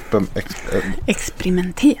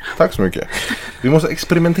 Experimentera. Tack så mycket. Vi måste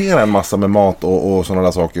experimentera en massa med mat och sådana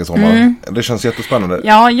där saker i sommar. Det känns jättespännande.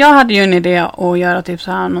 Ja, jag hade ju en idé att göra typ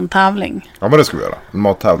så här någon tävling. Ja, men det ska vi göra. En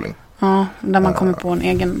mattävling. Ja, där man kommer på en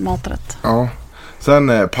egen maträtt. Ja.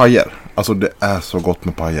 Sen pajer. Alltså det är så gott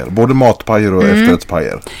med pajer. Både matpajer och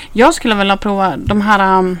efterrättspajer. Jag skulle vilja prova de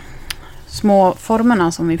här små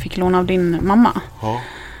formerna som vi fick låna av din mamma. Ja.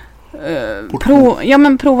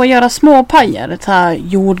 Prova att göra små pajer. Så här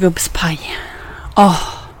jordgubbspaj.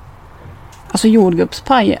 Alltså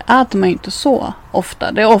jordgubbspaj äter man ju inte så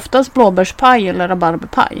ofta. Det är oftast blåbärspaj eller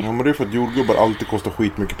rabarberpaj. Ja, men det är för att jordgubbar alltid kostar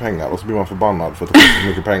skitmycket pengar. Och så blir man förbannad för att det kostar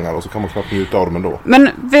mycket pengar. Och så kan man knappt njuta av dem ändå. Men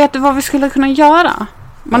vet du vad vi skulle kunna göra?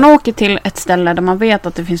 Man åker till ett ställe där man vet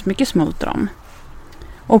att det finns mycket smultron.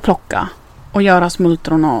 Och plocka. Och göra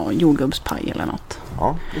smultron och jordgubbspaj eller något.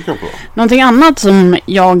 Ja, det kan jag prova. Någonting annat som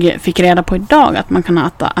jag fick reda på idag att man kan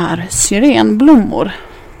äta är syrenblommor.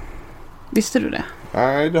 Visste du det?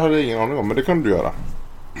 Nej, det hade jag ingen aning om. Men det kan du göra.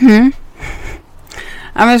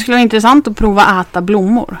 Ja, men det skulle vara intressant att prova att äta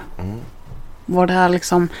blommor. Vad det här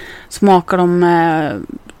liksom smakar de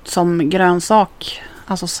som grönsak.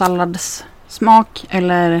 Alltså salladssmak.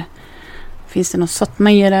 Eller finns det något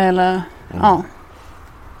sötma i det? Eller, ja.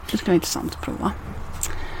 Det skulle vara intressant att prova.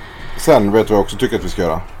 Sen vet du vad jag också tycker att vi ska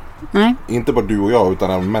göra? Nej. Inte bara du och jag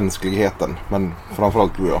utan även mänskligheten. Men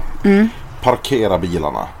framförallt du och jag. Parkera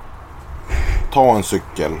bilarna. Ta en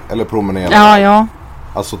cykel eller promenera. Ja.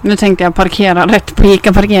 Alltså, nu tänkte jag parkera rätt på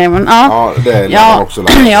Ica-parkeringen. Men, ja, det är också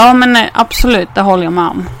lätt. Ja, men absolut, det håller jag med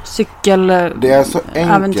om. Cykel. Det är så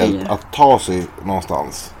enkelt att ta sig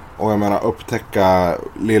någonstans. Och jag menar upptäcka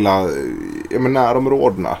lilla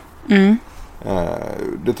närområdena.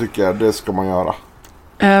 Det tycker jag, det ska man göra.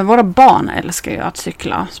 Våra barn älskar ju att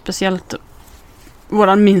cykla. Speciellt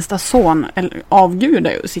våran minsta son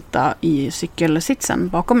avgudar ju att sitta i cykelsitsen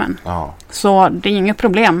bakom en. Ja. Så det är inget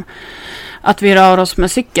problem att vi rör oss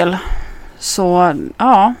med cykel. Så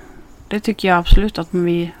ja, det tycker jag absolut att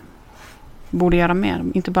vi borde göra mer.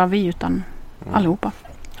 Inte bara vi utan allihopa.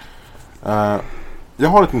 Jag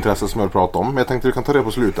har ett intresse som jag vill prata om. Men jag tänkte att du kan ta det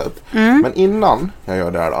på slutet. Men innan jag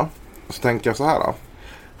gör det här då, så tänker jag så här då.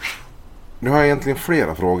 Nu har jag egentligen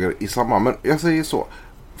flera frågor i samma. Men jag säger så.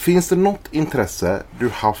 Finns det något intresse du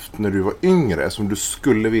haft när du var yngre som du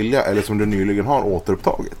skulle vilja eller som du nyligen har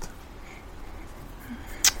återupptagit?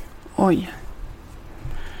 Oj.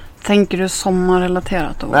 Tänker du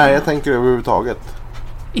sommarrelaterat då? Nej, jag tänker överhuvudtaget.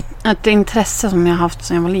 Ett intresse som jag haft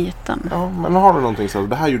sedan jag var liten. Ja, men har du någonting så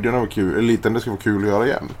det här gjorde jag när jag var kul, liten, det ska vara kul att göra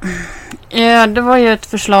igen? Det var ju ett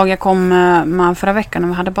förslag jag kom med förra veckan när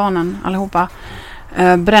vi hade barnen allihopa.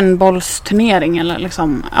 Brännbollsturnering eller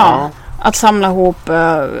liksom, att samla ihop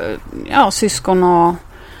syskon och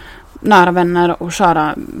nära vänner och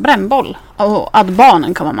köra brännboll. Och att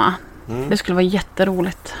barnen kan vara med. Det skulle vara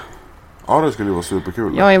jätteroligt. Ja, det skulle vara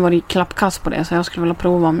superkul. Jag har ju varit klappkast på det så jag skulle vilja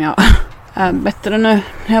prova om jag är bättre nu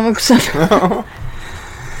när jag är vuxen.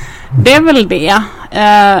 Det är väl det.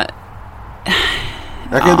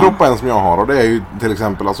 Jag kan ju droppa en som jag har och det är ju till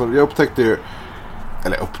exempel, alltså jag upptäckte,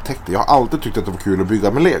 jag har alltid tyckt att det var kul att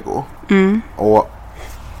bygga med Lego. Och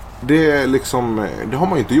det är liksom, det har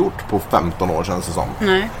man ju inte gjort på 15 år sedan säsong.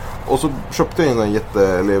 Nej. Och så köpte jag en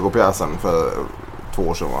jätte-Lego-pjäsen för 2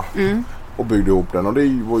 år sedan va? Och byggde ihop den och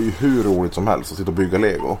det var ju hur roligt som helst att sitta och bygga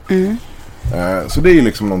Lego. Så det är ju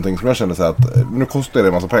liksom någonting som jag känner så här att nu kostar det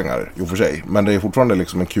en massa pengar i och för sig, men det är fortfarande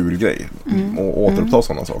liksom en kul grej att återuppta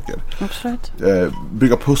sådana saker. Absolut.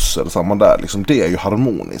 Bygga pussel, samma där, liksom, det är ju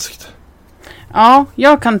harmoniskt. Ja,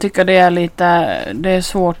 jag kan tycka det är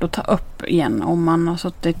svårt att ta upp igen om man har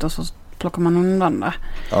suttit och så plockar man undan det.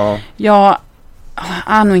 Ja. Jag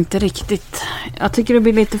är nog inte riktigt. Jag tycker det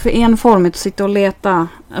blir lite för enformigt att sitta och leta.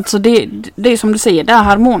 Alltså det är som du säger, det är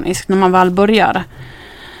harmoniskt när man väl börjar.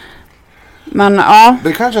 Men ja. Det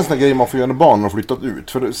är kanske en sån här grej man får göra när barnen har flyttat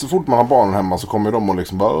ut. För så fort man har barnen hemma så kommer de och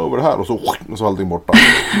liksom bara över det här och så är allting borta.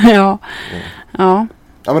 Ja. Ja.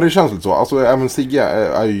 Ja, men det känns lite så. Alltså även Sigge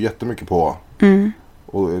är ju jättemycket på.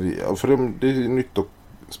 Och för det är nytt att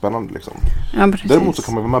spännande liksom. Ja, precis. Däremot så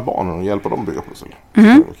kan man vara med barnen och hjälpa dem bygga pussel.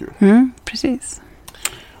 Mm. Det var kul. Precis.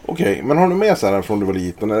 Okej, men har du med så här från du var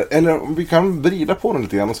liten? Eller om vi kan vrida på den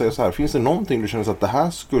lite grann och säga så här. Finns det någonting du känner så att det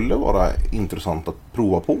här skulle vara intressant att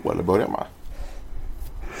prova på eller börja med?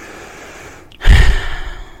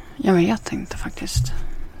 Jag vet inte faktiskt.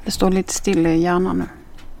 Det står lite still i hjärnan nu.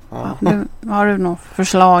 Ja. Har du något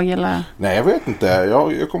förslag eller? Nej, jag vet inte.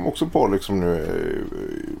 Jag kom också på liksom nu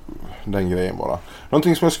den grejen bara.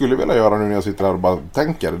 Någonting som jag skulle vilja göra nu när jag sitter här och bara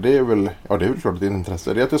tänker, det är väl klart att det är ett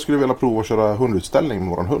intresse. Det är att jag skulle vilja prova att köra hundutställning med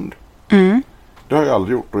våran hund. Mm. Det har jag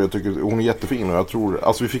aldrig gjort och jag tycker hon är jättefin och jag tror,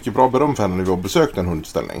 alltså vi fick ju bra beröm för henne när vi var besökte en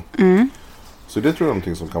hundutställning. Mm. Så det tror jag är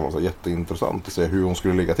någonting som kan vara så jätteintressant att se hur hon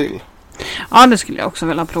skulle ligga till. Ja, det skulle jag också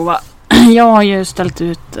vilja prova. Jag har ju ställt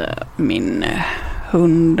ut min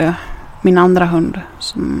andra hund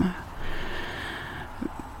som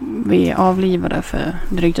vi avlivade för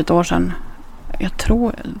drygt ett år sedan.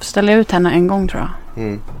 Ställde ut henne en gång tror jag.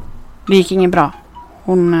 Mm. Det gick inget bra.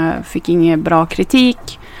 Hon fick ingen bra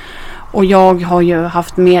kritik. Och jag har ju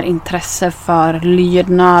haft mer intresse för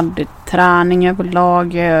lydnad, träning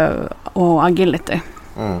överlag och agility.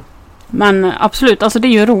 Mm. Men absolut, alltså det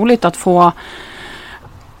är ju roligt att få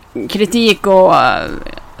kritik och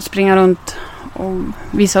springa runt och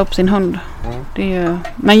visa upp sin hund. Mm. Det är ju,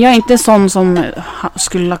 men jag är inte sån som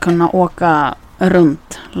skulle kunna åka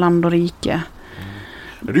runt land och rike.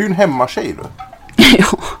 Du är ju en hemmatjej du.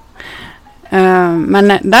 Ja.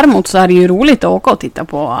 Men däremot så är det ju roligt att åka och titta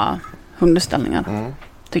på hundställningar. Mm.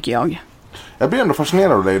 Tycker jag. Jag blir ändå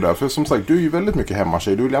fascinerad av dig där. För som sagt, du är ju väldigt mycket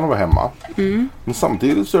hemmatjej. Du vill gärna vara hemma. Mm. Men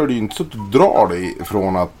samtidigt så är det ju inte så att du drar dig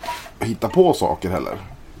från att hitta på saker heller.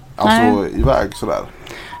 Alltså iväg sådär.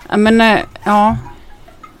 Men ja.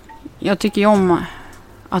 Jag tycker ju om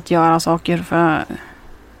att göra saker. För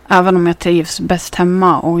även om jag trivs bäst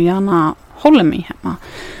hemma och gärna håller mig hemma.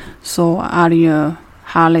 Så är det ju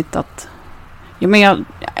härligt att... Ja, men jag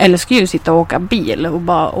älskar ju att sitta och åka bil. Och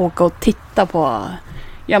bara åka och titta på...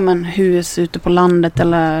 Ja, men hus ute på landet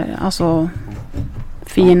eller alltså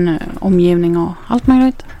fin omgivning och allt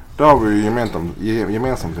möjligt. Där har vi ju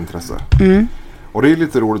gemensamt intresse. Mm. Och det är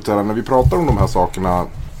lite roligt så här, när vi pratar om de här sakerna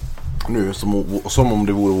nu som om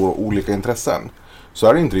det vore våra olika intressen. Så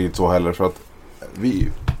är det inte riktigt så heller för att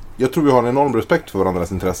jag tror vi har en enorm respekt för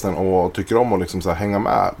varandras intressen och tycker om att liksom så här hänga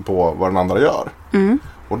med på vad den andra gör. Mm.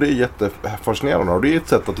 Och det är jättefascinerande och det är ett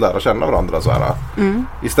sätt att lära känna varandra så här. Mm.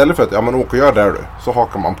 Istället för att, ja men åker jag där du, så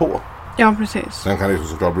hakar man på. Ja, precis. Sen kan det ju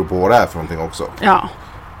såklart bero på vad det är för någonting också. Ja.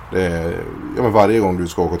 Det är, ja men varje gång du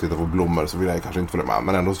ska åka och titta på blommor så vill jag kanske inte följa med.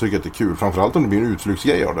 Men ändå så tycker jag att det är kul. Framförallt om det blir en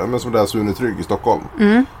utflyktsgrej av det. Men som det är Sune Trygg i Stockholm.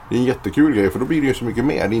 Mm. Det är en jättekul grej för då blir det ju så mycket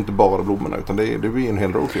mer. Det är inte bara blommorna utan det blir en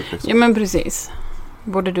hel roadtrip liksom. Ja, men precis.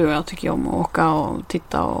 Både du och jag tycker om att åka och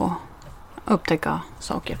titta och upptäcka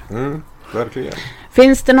saker. Mm, verkligen.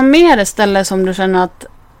 Finns det något mer ställe som du känner att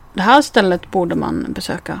det här stället borde man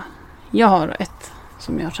besöka? Jag har ett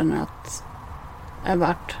som jag känner att är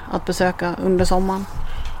värt att besöka under sommaren.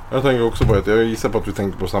 Jag tänker också på att jag gissar på att vi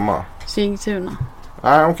tänker på samma. Sigtuna.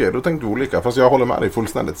 Nej, okej, då tänkte vi olika. Fast jag håller med dig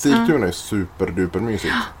fullständigt. Sigtuna är superduper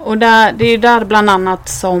mysigt. Och det är ju där bland annat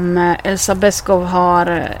som Elsa Beskow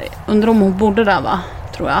har, undrar om hon bodde där va?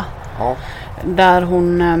 Tror jag. Ja. Där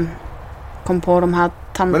hon kom på de här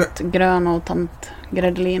tant grön och tant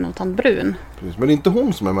gräddelin och tant brun. Precis. Men det är inte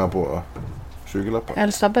hon som är med på 20-lappar.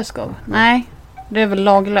 Elsa Beskow? Nej, det är väl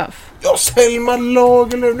Lagerlöf. Ja, Selma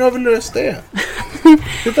Lagerlöf, nu har vi löst det.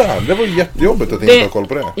 Titta här, det var jättejobbigt att inte ha koll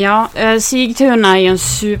på det. Ja, Sigtuna är ju en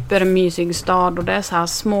supermysig stad och det är så här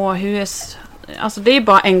små hus. Alltså det är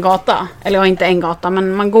bara en gata. Eller ja, inte en gata,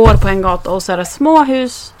 men man går på en gata och så är det små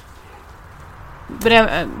hus.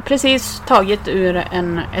 Precis taget ur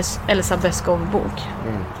en Elsa Beskow-bok.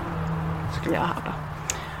 Mm. Skulle jag hävda.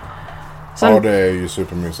 Ja, det är ju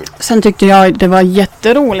supermysigt. Sen tyckte jag det var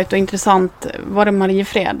jätteroligt och intressant. Var det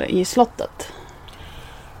Mariefred i slottet?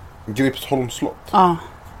 Gripsholms slott. Ja,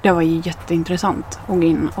 det var ju jätteintressant att gå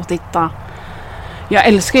in och titta. Jag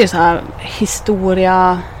älskar ju så här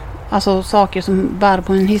historia, alltså saker som bär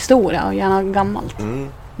på en historia och gärna gammalt. Mm.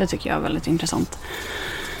 Det tycker jag är väldigt intressant.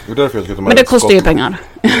 Det är därför jag ska ta med. Men det kostar ju pengar.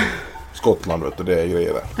 Skottland, vet du, det är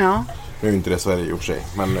grejer där. Ja. Nu är inte det Sverige i och för sig.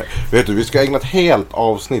 Men vet du, vi ska ägna ett helt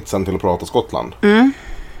avsnitt sen till att prata Skottland. Mm.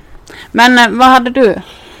 Men vad hade du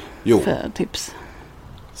för tips?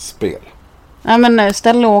 Spel. Ja, men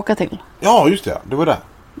ställ och åka till. Ja, just det. Det var det.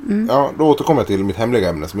 Mm. Ja, då återkommer jag till mitt hemliga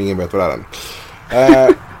ämne som ingen vet vad det är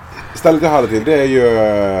än. Stället jag hade till, det är ju...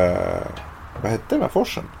 vad hette den här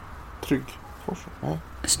forsen? Tryggforsen? Nej.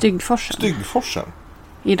 Styggforsen. Styggforsen.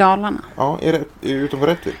 I Dalarna. Ja, är utanför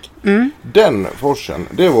Rättvik. Mm. Den forsen,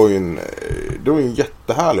 det var ju det var en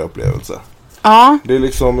jättehärlig upplevelse. Ja. Det är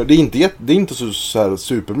liksom, det är inte så här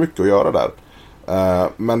supermycket att göra där.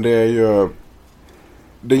 Men det är ju,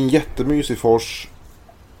 det är en jättemysig fors,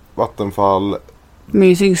 vattenfall,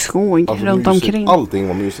 Mysig skog alltså runt mysigt, omkring. allting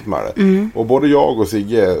var mysigt med det. Och både jag och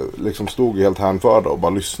Sigge liksom stod helt hänförda och bara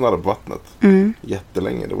lyssnade på vattnet.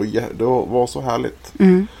 Jättelänge, det var så härligt.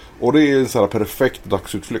 Och det är en så här perfekt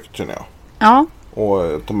dagsutflykt, känner jag. Ja.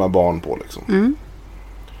 Och ta med barn på liksom.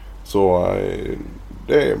 Så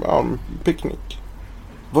det är picknick.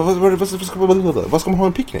 Vad ska man ha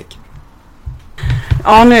en picknick?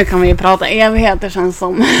 Ja, nu kan vi ju prata evigheter känns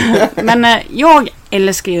som. Men jag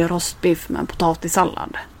älskar ju rostbiff med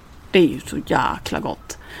potatissallad. Det är ju så jäkla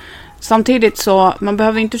gott. Samtidigt så, man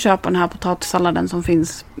behöver inte köpa den här potatissalladen som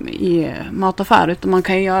finns i mataffär. Utan man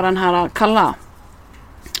kan ju göra den här kalla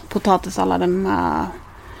potatissalladen med,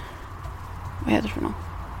 vad heter det för något?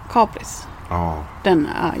 Kapris. Ja. Den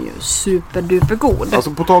är ju superduper god.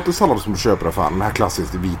 Alltså potatissallad som du köper i affären, den här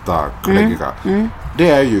klassiskt vita kläggiga. Det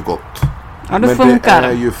är ju gott. Ja, det men funkar. det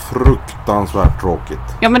är ju fruktansvärt tråkigt.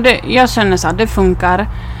 Ja, men jag känner så här, det funkar.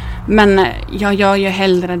 Men jag gör ju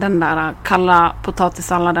hellre den där kalla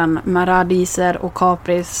potatissalladen med radiser och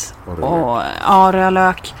kapris och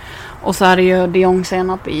rödlök. Och så är det ju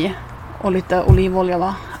dijonsenap i och lite olivolja,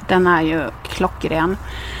 va? Den är ju klockren.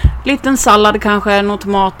 Liten sallad kanske, några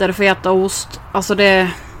tomater, fetaost. Alltså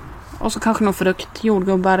det, och så kanske någon frukt,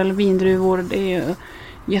 jordgubbar eller vindruvor. Det är ju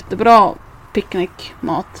jättebra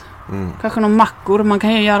picknickmat. Kanske någon mackor. Man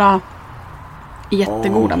kan ju göra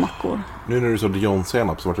jättegoda mackor. Nu när du sa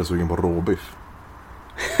dijonsenap så var jag sugen på råbiff.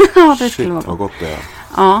 Ja, det skulle vara vad gott det är.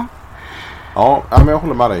 Ja. Ja, men jag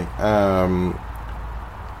håller med dig.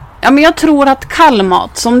 Ja, men jag tror att kall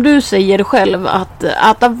mat, som du säger själv, att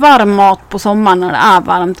äta varm mat på sommaren när det är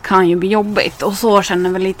varmt kan ju bli jobbigt. Och så känner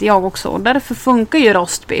väl lite jag också. Och därför funkar ju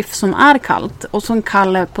rostbiff som är kallt. Och så en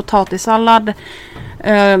kall potatissallad,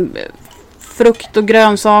 frukt och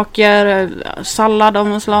grönsaker, sallad av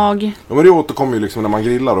något slag. Ja, men det återkommer ju liksom när man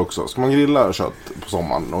grillar också. Ska man grilla kött på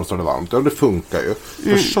sommaren när det står varmt? Ja, det funkar ju.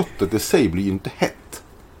 För köttet i sig blir ju inte hett.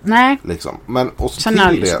 Nej. Liksom. Men och Sen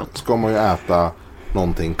till det det ska man ju äta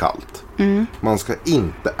någonting kallt. Man ska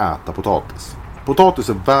inte äta potatis. Potatis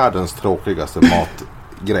är världens tråkigaste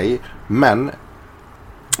matgrej. Men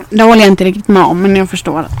det håller jag inte riktigt med om, men jag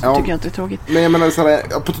förstår att du tycker att det är tråkigt. Men jag menar såhär,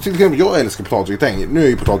 jag älskar potatisgratäng. Nu är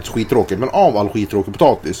ju potatis skittråkigt, men av all skittråkig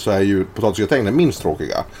potatis så är ju potatisgratäng den minst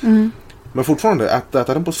tråkiga. Men fortfarande, äta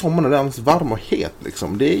den på sommaren när den är alldeles varm och het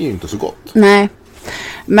liksom, det är ju inte så gott. Nej,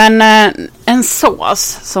 men en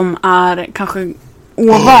sås som är kanske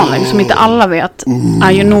ovanlig, som inte alla vet,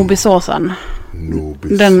 är ju nobisåsen.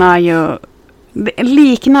 Den är ju, det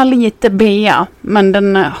liknar lite bea, men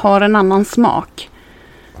den har en annan smak.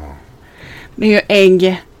 Det är ju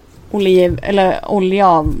ägg, oliv eller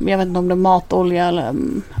olja, jag vet inte om det är matolja eller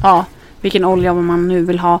vilken olja man nu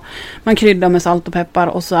vill ha. Man kryddar med salt och peppar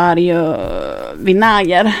och så är det ju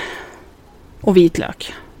vinäger och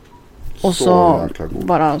vitlök. Och så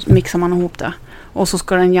bara mixar man ihop det. Och så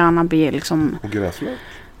ska den gärna bli liksom... Och gräslök?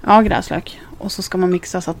 Ja, gräslök. Och så ska man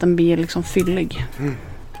mixa så att den blir liksom fyllig.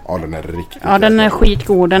 Ja, den är riktigt... Ja, den är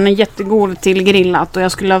skitgod. Den är jättegod till grillat och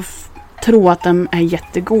jag skulle tro att den är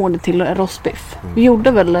jättegod till rostbiff. Vi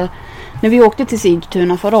gjorde väl, när vi åkte till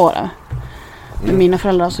Sigtuna förra året med mina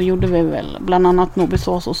föräldrar, så gjorde vi väl bland annat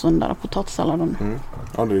nobisås och den där potatissalladen.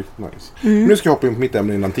 Ja, det är nice. Nu ska jag hoppa in på mitt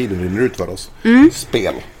ämne innan tiden rinner ut för oss.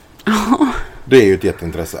 Spel. Det är ju ett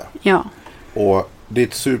jätteintresse. Ja. Och det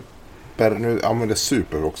är ett nu använder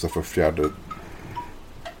super också för fjärde,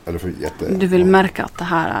 eller för jätte... Du vill märka att det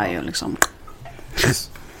här är ju liksom...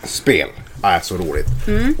 Spel är så roligt.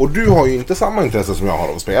 Och du har ju inte samma intresse som jag har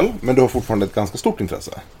av spel, men du har fortfarande ett ganska stort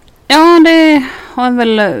intresse. Ja, det har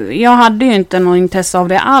väl... Jag hade ju inte någon intresse av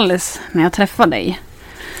det alls när jag träffade dig.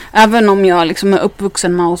 Även om jag liksom är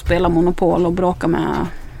uppvuxen med att spela Monopol och bråka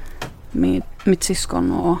med mitt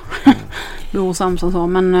syskon och bli osams och så.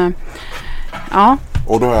 Men ja.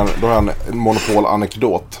 Och då har jag en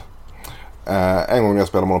Monopol-anekdot. En gång jag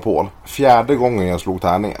spelade Monopol, 4:e gången jag slog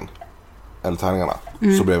tärningarna,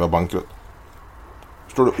 så blev jag bankrutt.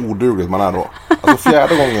 Förstår du odugligt man är då? Alltså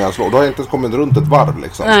 4:e gången jag slår, då har jag inte kommit runt ett varv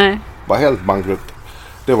liksom. Nej. Var helt bankrutt.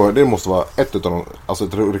 Det måste vara ett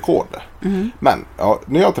rekord. Men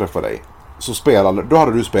när jag träffade dig så då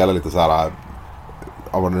hade du spelat lite så här,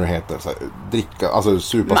 vad det nu heter, så här, dricka, alltså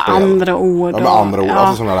superspel. Med andra ord. Ja, med andra ord. Ja.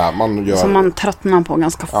 Alltså sådana där man gör. Som man tröttnar på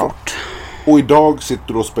ganska fort. Och idag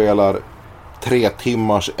sitter du och spelar 3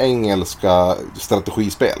 timmars engelska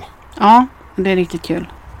strategispel. Ja, det är riktigt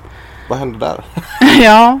kul. Vad hände där?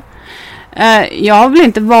 Ja. Jag har väl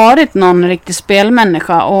inte varit någon riktig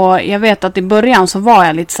spelmänniska och jag vet att i början så var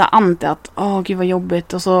jag lite så anti att gud vad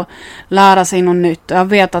jobbigt och så lära sig något nytt. Och jag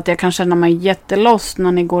vet att jag kan känna mig jättelost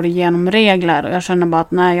när ni går igenom regler och jag känner bara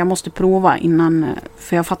att nej, jag måste prova innan,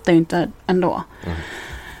 för jag fattar ju inte ändå.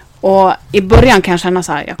 Och i början kan jag känna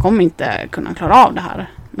så här, jag kommer inte kunna klara av det här.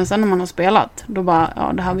 Men sen när man har spelat, då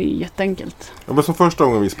bara, det här var ju jätteenkelt. Ja, men som första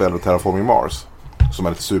gången vi spelade Terraforming Mars, som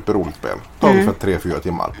är ett superroligt spel, det tar ungefär 3-4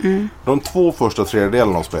 timmar. De 2 första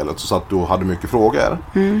tredjedelarna av spelet så satt du och hade mycket frågor.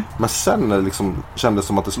 Men sen när det liksom kändes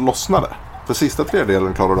som att det lossnade. För sista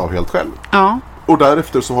tredjedelen klarade du av helt själv. Ja. Och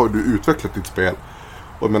därefter så har du utvecklat ditt spel.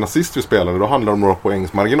 Och jag menar, sist vi spelade, då handlade det om några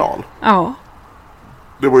poängs marginal. Ja.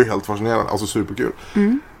 Det var ju helt fascinerande, alltså superkul.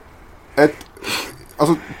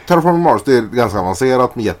 Alltså Terraforming Mars, det är ganska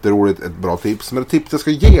avancerat, jätteroligt, ett bra tips. Men ett tips jag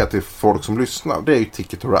ska ge till folk som lyssnar, det är ju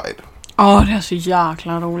Ticket to Ride. Ja, det är så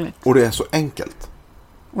jäkla roligt. Och det är så enkelt.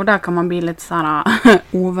 Och där kan man bli lite såhär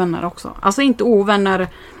ovänner också. Alltså inte ovänner,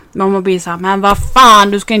 man blir såhär, men vad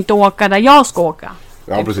fan, du ska inte åka där jag ska åka.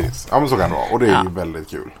 Ja, precis. Ja, men så kan det vara. Och det är ju väldigt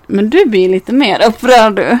kul. Men du blir lite mer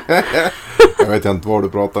upprörd du. Jag vet inte vad du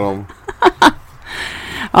pratar om.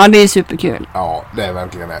 Ja, det är superkul. Ja, det är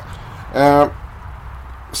verkligen det.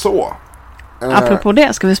 Apropå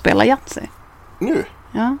det, ska vi spela Yatzy? Nu?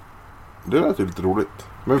 Ja. Det lät ju lite roligt.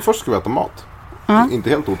 Men först ska vi äta mat. Inte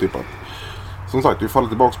helt otippat. Som sagt, vi faller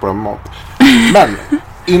tillbaka på det med mat. Men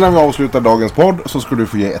innan vi avslutar dagens podd så ska du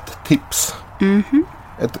få ge ett tips.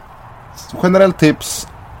 Ett generellt tips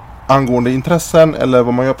angående intressen eller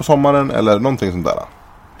vad man gör på sommaren eller någonting sånt där.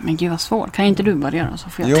 Men gud vad svårt. Kan inte du börja då så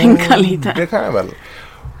får jag tänka lite. Det kan jag väl.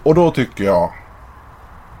 Och då tycker jag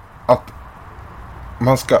att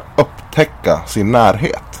man ska upptäcka sin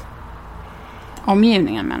närhet.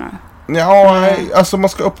 Omgivningen menar du? Ja, alltså man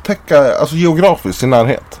ska upptäcka geografiskt sin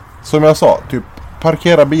närhet. Som jag sa, typ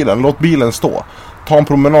parkera bilen, låt bilen stå. Ta en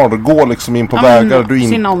promenad och gå liksom in på vägar du inte...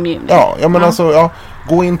 Sin omgivning.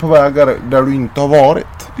 Gå in på vägar där du inte har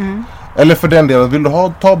varit. Eller för den delen, vill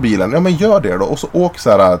du ta bilen? Ja, men gör det då. Och så åk så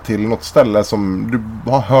här till något ställe som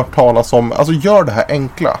du har hört talas om. Alltså gör det här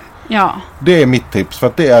enkla. Ja. Det är mitt tips för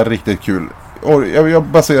att det är riktigt kul. Och jag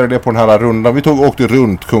baserar det på den här rundan. Vi åkte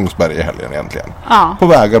runt Kungsberg i helgen egentligen. Ja. På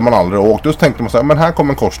vägar man aldrig åkt. Och så tänkte man så här, men här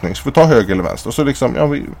kommer en korsning. Så vi tar höger eller vänster. Och så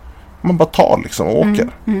liksom, man bara tar liksom och åker.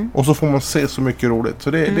 Och så får man se så mycket roligt.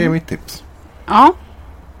 Så det är mitt tips. Ja.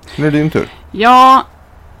 Nu är det din tur. Ja,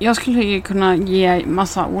 jag skulle ju kunna ge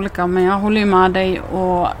massa olika. Men jag håller ju med dig.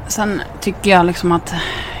 Och sen tycker jag liksom att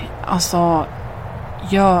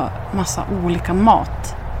gör massa olika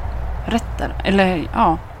maträtter. Eller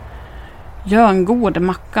gör en god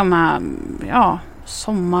macka med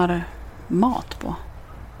sommarmat på.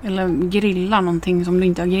 Eller grilla någonting som du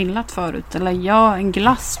inte har grillat förut. Eller gör en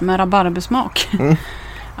glass med rabarbersmak.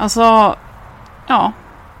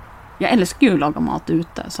 Jag älskar ju att laga mat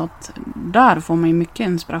ute. Så att där får man ju mycket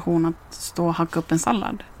inspiration att stå och hacka upp en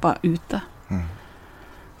sallad. Bara ute.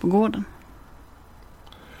 På gården.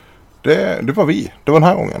 Det var vi. Det var den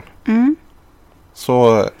här gången.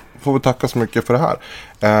 Så får vi tacka så mycket för det här.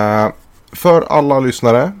 För alla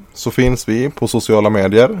lyssnare så finns vi på sociala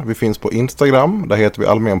medier. Vi finns på Instagram, där heter vi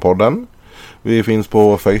Almenpodden. Vi finns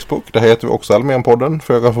på Facebook, där heter vi också Almenpodden,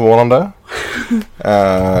 föga förvånande.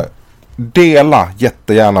 Dela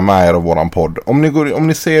jättegärna med er av våran podd. Om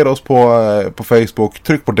ni ser oss på Facebook,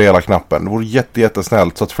 tryck på dela-knappen. Det vore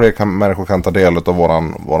jättesnällt så att fler människor kan ta del av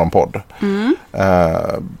våran podd.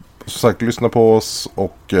 Som sagt, lyssna på oss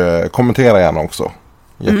och kommentera gärna också.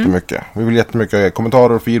 Jättemycket. Vi vill jättemycket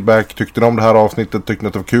kommentarer och feedback. Tyckte ni om det här avsnittet? Tyckte ni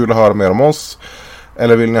att det var kul att höra mer om oss?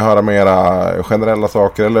 Eller vill ni höra mera generella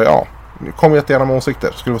saker? Eller kom jättegärna med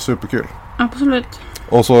åsikter. Det skulle vara superkul. Absolut.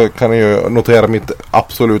 Och så kan ni ju notera mitt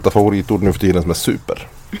absoluta favoritord nu för tiden som är super.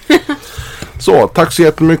 Så, tack så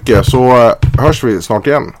jättemycket. Så hörs vi snart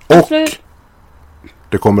igen. Absolut. Och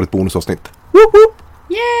det kommer ett bonusavsnitt.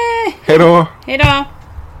 Yay! Hej då! Hej då!